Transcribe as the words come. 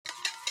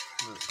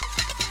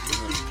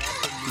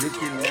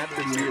Looking at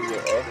the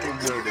mirror of the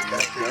word and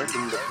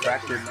observing the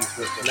fact that this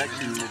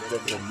reflection is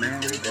of the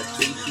man that's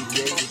been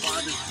created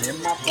in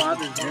my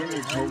Father's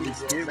image. Holy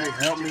Spirit,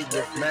 help me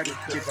reflect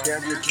His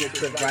character,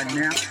 cause right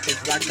now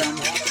it's like I'm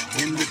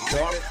in the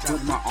dark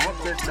with my arms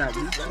stretched out,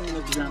 reaching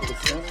the ground for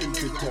something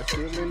to touch,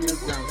 feeling the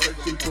ground,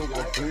 searching for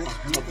a hint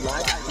of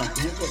life, a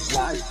hint of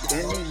life.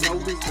 Then you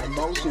notice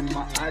emotion,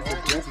 my eyes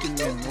are drifting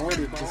in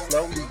order to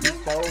slowly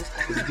expose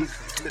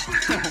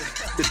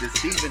the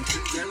deceiving.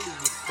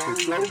 To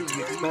slowly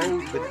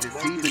expose the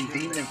deceiving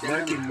demons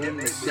lurking in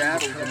the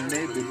shadows,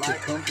 unable to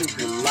come to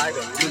the light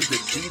to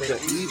deceive the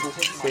evil.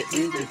 The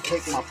angels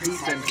take my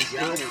peace and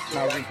destroy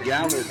my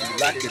reality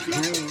like a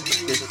dream.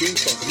 It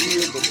seems so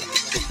real,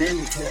 but then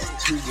it gets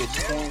to your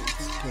point.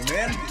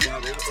 Amen.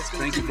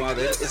 Thank you,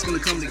 Father. It's going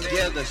to come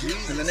together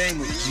in the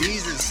name of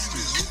Jesus.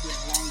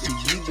 To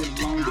you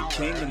belong the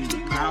kingdom, the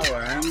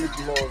power, and the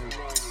glory.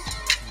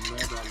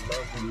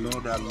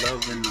 Lord, I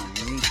love and I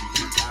need you.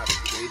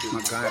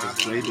 My God is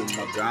greater,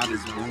 my God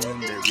is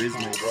one, there is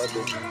no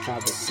other.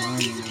 Father, Son,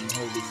 and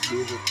Holy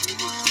Spirit.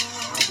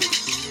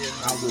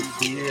 I will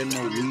fear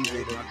no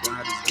evil, my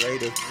God is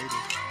greater.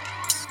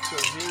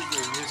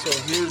 So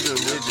here's the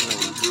original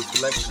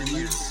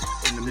reflections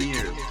in the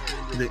mirror.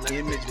 The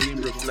image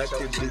being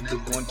reflected is the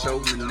one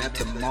chosen at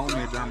the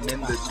moment. I'm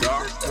in the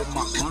dark with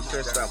my arms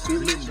stretched out,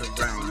 feeling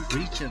around,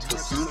 reaching for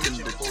something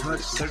to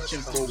touch,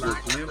 searching for a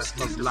glimpse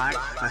of light,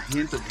 a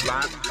hint of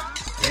life.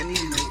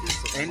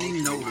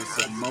 Any notice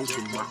of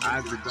motion, my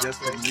eyes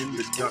adjusting in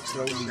the dark,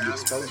 slowly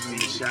exposing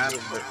the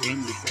shadows. The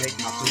angels take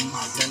my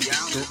peace and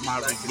distort my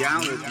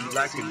reality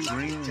like a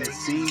dream. It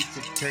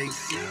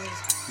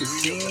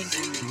seems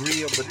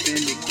real, but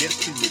then it gets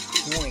to the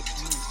point.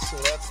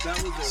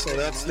 So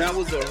that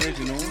was the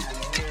original,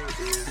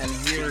 and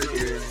here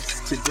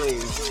is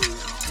today's.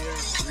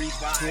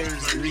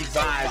 Here's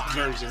revised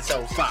version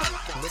so far.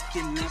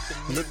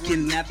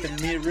 Looking at the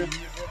mirror.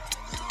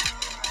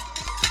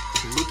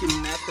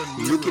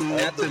 Looking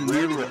at the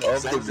mirror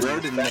of the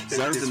word and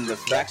observing the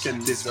fact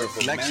that this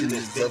reflection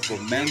is of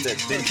a man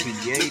that's been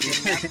created.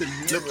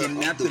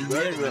 Looking at the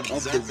mirror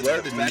of the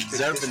word and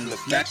observing the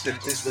fact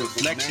that this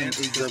reflection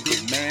is of a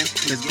man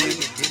that's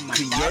been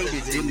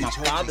created in my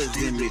Father's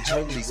image.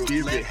 Holy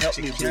Spirit, help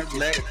me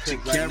reflect your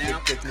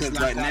character, cause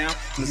right now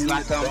it's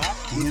like I'm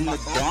in the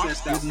dark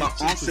with my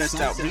arms stretched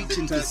out,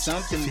 reaching for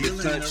something to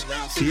touch,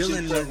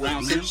 feeling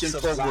around, searching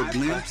for a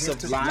glimpse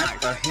of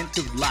life, a hint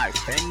of life.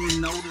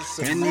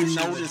 Any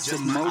notice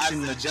of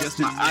motion, adjust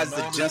my eyes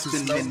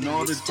adjusting in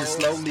order to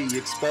slowly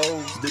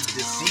expose the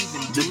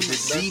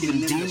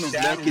deceiving demons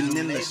lurking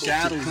in the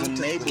shadows,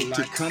 unable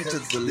to come to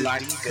the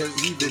light. Cause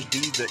either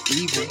the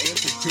evil,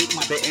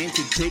 they aim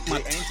to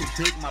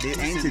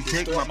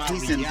take my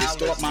peace and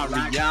distort my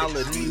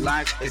reality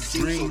like a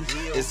dream.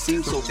 It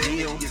seems so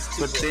real,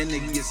 but then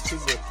it gets to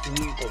a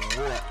point of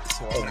what?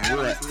 So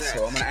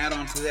I'm gonna add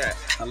on to that.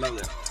 I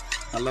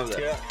love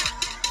that.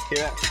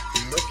 Yeah.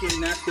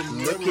 Looking at the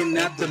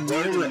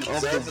mirror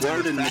of the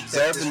word and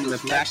observing the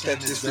fact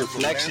that this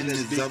reflection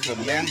is of a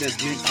man that's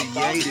been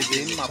created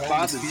in my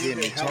Father's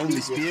image.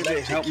 Holy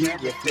Spirit, help me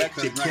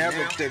reflect your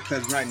character,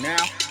 cause right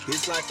now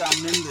it's like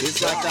I'm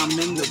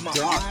in the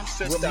dark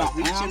with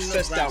my arms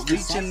stretched out,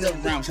 reaching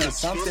around for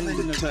something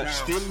to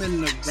touch,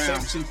 feeling around,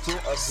 searching for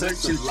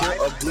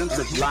a glimpse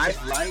of life,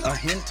 a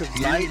hint of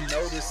light.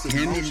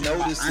 Any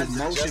notice of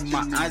motion,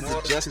 my eyes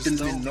adjusting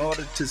in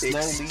order to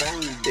slowly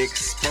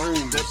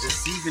expose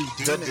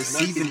the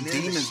deceiving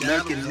demons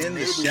lurking in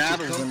the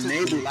shadows,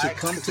 unable to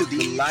come to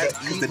the light.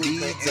 Cause the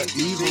deeds are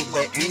evil,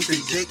 they aim to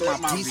take my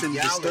peace and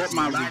distort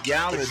my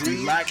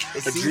reality like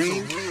a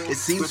dream. It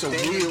seems so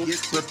real,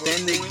 but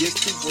then it gets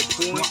to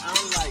a point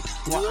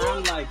where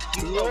I'm like,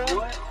 you know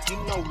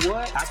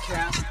what?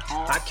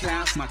 I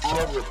cast my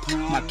care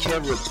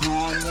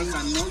upon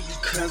you,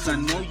 cause I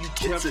know you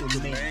care for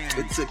me.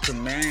 It's a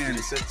command.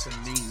 It's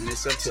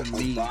up to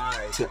me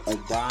to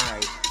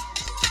abide.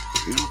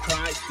 In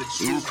Christ, the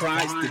true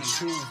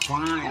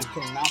vine.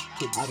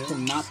 I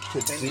cannot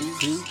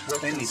produce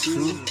any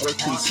fruit or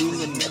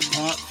consuming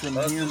apart from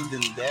Him.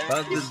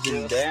 Other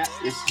than that,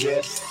 it's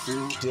just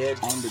fruit dead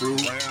on the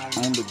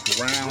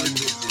ground,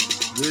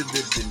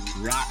 withered and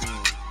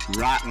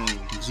rotten.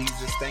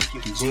 Jesus,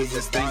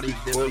 thank you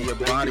for your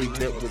body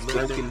that was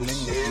broken when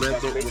your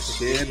blood was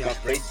shed. By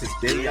faith this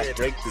day I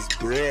break this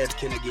bread.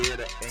 Can I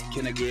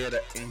get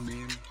an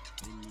amen?